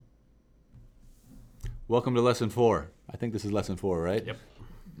Welcome to lesson 4. I think this is lesson 4, right? Yep.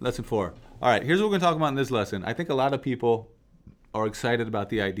 Lesson 4. All right, here's what we're going to talk about in this lesson. I think a lot of people are excited about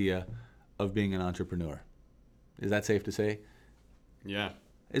the idea of being an entrepreneur. Is that safe to say? Yeah.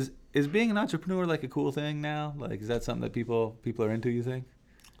 Is being an entrepreneur like a cool thing now? Like, is that something that people are into, you think?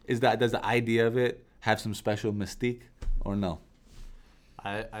 Does the idea of it have some special mystique or no?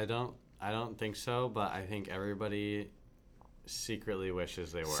 I don't think so, but I think everybody secretly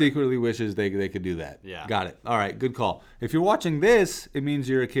wishes they were. Secretly wishes they could do that. Yeah. Got it. All right, good call. If you're watching this, it means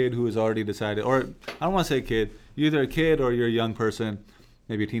you're a kid who has already decided, or I don't want to say kid, you're either a kid or you're a young person,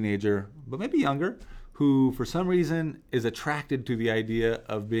 maybe a teenager, but maybe younger, who for some reason is attracted to the idea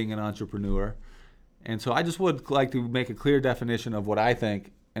of being an entrepreneur. And so I just would like to make a clear definition of what I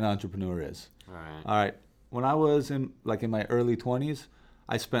think an entrepreneur is. All right. All right. When I was in my early 20s,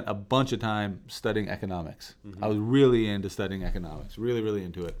 I spent a bunch of time studying economics. Mm-hmm. I was really into studying economics, really, really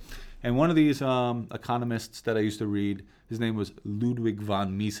into it. And one of these economists that I used to read, his name was Ludwig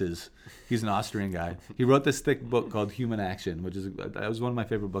von Mises. He's an Austrian guy. He wrote this thick book called Human Action, that was one of my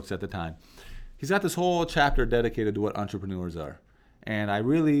favorite books at the time. He's got this whole chapter dedicated to what entrepreneurs are. And I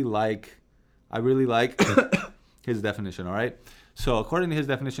really like his definition, all right? So according to his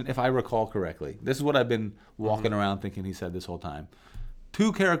definition, if I recall correctly, this is what I've been walking around thinking he said this whole time.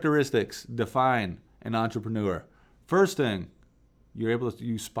 2 characteristics define an entrepreneur. First thing,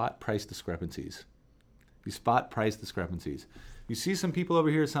 you spot price discrepancies. You spot price discrepancies. You see some people over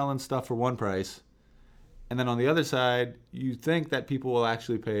here selling stuff for one price, and then on the other side, you think that people will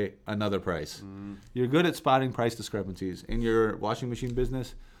actually pay another price. You're good at spotting price discrepancies. In your washing machine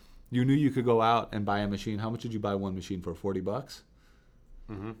business, you knew you could go out and buy a machine. How much did you buy one machine for? $40?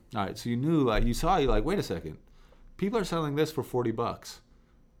 Mm-hmm. All right, so you knew, wait a second. People are selling this for $40.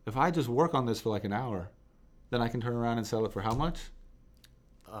 If I just work on this for like an hour, then I can turn around and sell it for how much?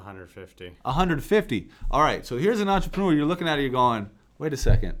 $150. $150. All right, so here's an entrepreneur. You're looking at it, you're going, wait a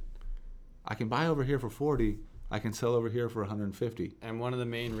second. I can buy over here for $40. I can sell over here for $150. And one of the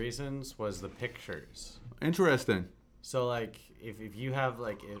main reasons was the pictures. Interesting. So like if you have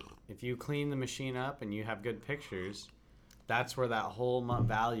if you clean the machine up and you have good pictures, that's where that whole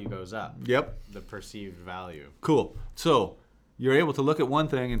value goes up. Yep. The perceived value. Cool. So you're able to look at one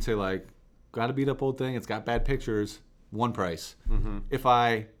thing and say, like, got a beat up old thing. It's got bad pictures. One price. Mm-hmm. If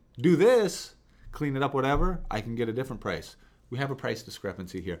I do this, clean it up, whatever, I can get a different price. We have a price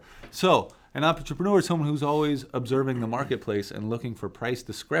discrepancy here. So an entrepreneur is someone who's always observing the marketplace and looking for price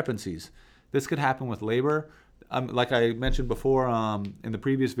discrepancies. This could happen with labor. Like I mentioned before in the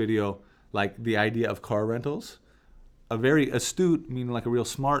previous video, like the idea of car rentals. A very astute, meaning like a real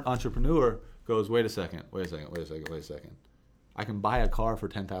smart entrepreneur goes, wait a second. I can buy a car for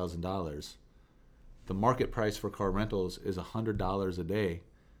 $10,000. The market price for car rentals is $100 a day.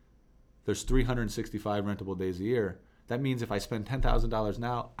 There's 365 rentable days a year. That means if I spend $10,000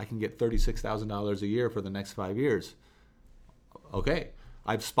 now, I can get $36,000 a year for the next 5 years. Okay,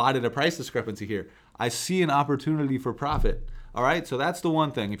 I've spotted a price discrepancy here. I see an opportunity for profit. All right, so that's the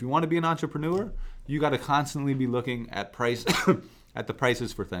one thing. If you want to be an entrepreneur, you got to constantly be looking at price, at the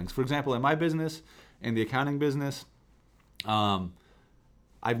prices for things. For example, in my business, in the accounting business,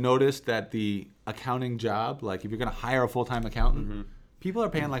 I've noticed that the accounting job, like if you're going to hire a full-time accountant, people are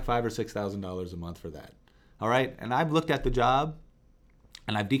paying like $5,000 or $6,000 a month for that. All right, and I've looked at the job,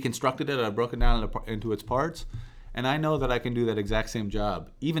 and I've deconstructed it. I've broken it down into its parts, and I know that I can do that exact same job,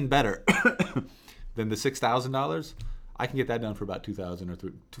 even better than the $6,000. I can get that done for about $2,000 or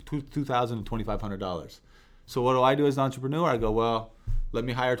 $2,000 and $2,500. So what do I do as an entrepreneur? I go, well, let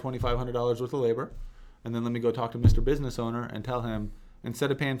me hire $2,500 worth of labor, and then let me go talk to Mr. Business Owner and tell him,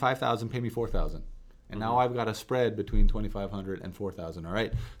 instead of paying $5,000, pay me $4,000. And now I've got a spread between $2,500 and $4,000. All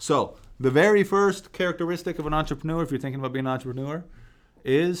right. So the very first characteristic of an entrepreneur, if you're thinking about being an entrepreneur,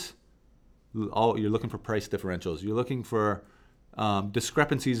 is you're looking for price differentials. You're looking for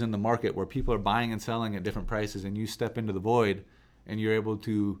discrepancies in the market where people are buying and selling at different prices, and you step into the void and you're able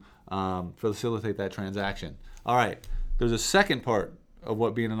to facilitate that transaction. All right. There's a second part of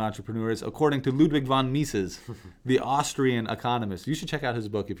what being an entrepreneur is, according to Ludwig von Mises, the Austrian economist. You should check out his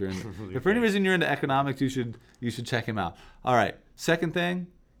book if you're if for any reason you're into economics, you should check him out. All right. Second thing,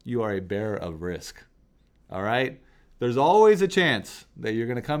 you are a bearer of risk. All right. There's always a chance that you're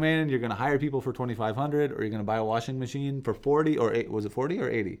going to come in, you're going to hire people for $2,500, or you're going to buy a washing machine for 40 or 8, was it 40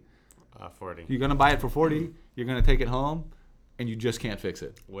 or 80? 40. You're going to buy it for 40. You're going to take it home, and you just can't fix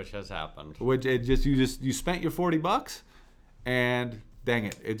it. Which has happened. You spent your $40, and dang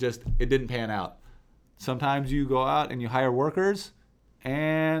it, it didn't pan out. Sometimes you go out and you hire workers,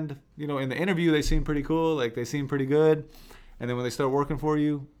 and in the interview they seem pretty cool, like they seem pretty good, and then when they start working for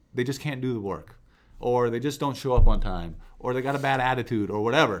you, they just can't do the work. or they just don't show up on time, or they got a bad attitude, or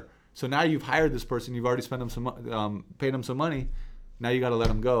whatever. So now you've hired this person, you've already spent them paid them some money. Now you got to let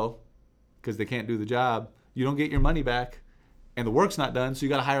them go because they can't do the job. You don't get your money back, and the work's not done. So you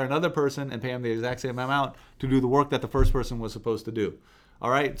got to hire another person and pay them the exact same amount to do the work that the first person was supposed to do. All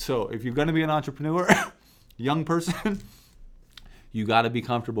right. So if you're going to be an entrepreneur, young person, you got to be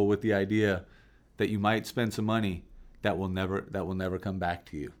comfortable with the idea that you might spend some money that will never come back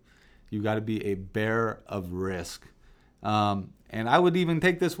to you. You got to be a bearer of risk. And I would even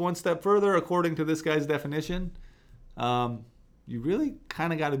take this one step further, according to this guy's definition. You really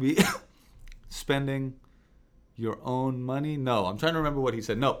kind of got to be spending your own money. No, I'm trying to remember what he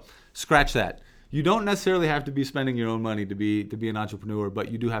said. No, scratch that. You don't necessarily have to be spending your own money to be an entrepreneur,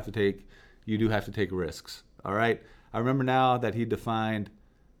 but you do have to take risks. All right. I remember now that he defined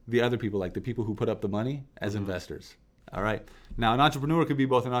the other people, like the people who put up the money, as investors. All right. Now, an entrepreneur could be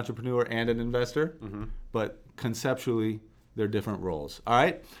both an entrepreneur and an investor, but conceptually, they're different roles. All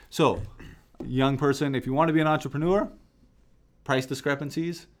right. So, young person, if you want to be an entrepreneur, price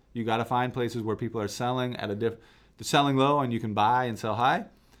discrepancies. You got to find places where people are selling at selling low and you can buy and sell high,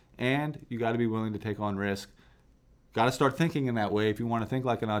 and you got to be willing to take on risk. Got to start thinking in that way if you want to think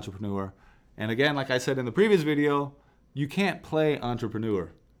like an entrepreneur. And again, like I said in the previous video, you can't play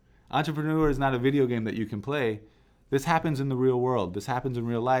entrepreneur. Entrepreneur is not a video game that you can play. This happens in the real world. This happens in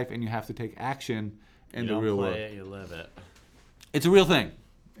real life, and you have to take action in the real world. You don't play it, you live it. It's a real thing.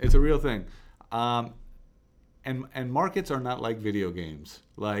 It's a real thing. And markets are not like video games.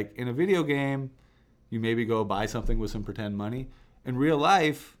 Like in a video game, you maybe go buy something with some pretend money. In real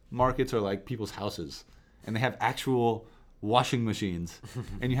life, markets are like people's houses, and they have actual washing machines,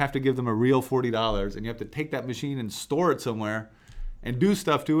 and you have to give them a real $40, and you have to take that machine and store it somewhere and do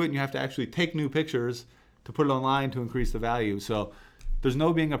stuff to it, and you have to actually take new pictures to put it online to increase the value. So there's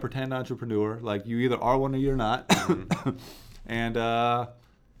no being a pretend entrepreneur. Like you either are one or you're not. And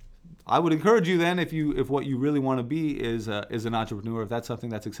I would encourage you then, if what you really want to be is an entrepreneur, if that's something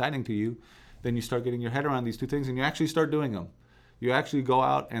that's exciting to you, then you start getting your head around these two things and you actually start doing them. You actually go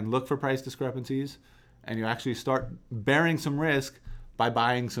out and look for price discrepancies, and you actually start bearing some risk by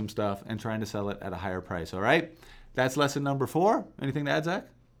buying some stuff and trying to sell it at a higher price. All right? That's lesson number 4. Anything to add, Zach?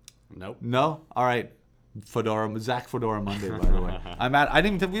 Nope. No? All right. Zach Fedora Monday, by the way. We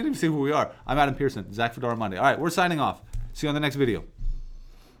didn't even see who we are. I'm Adam Pearson, Zach Fedora Monday. All right, we're signing off. See you on the next video.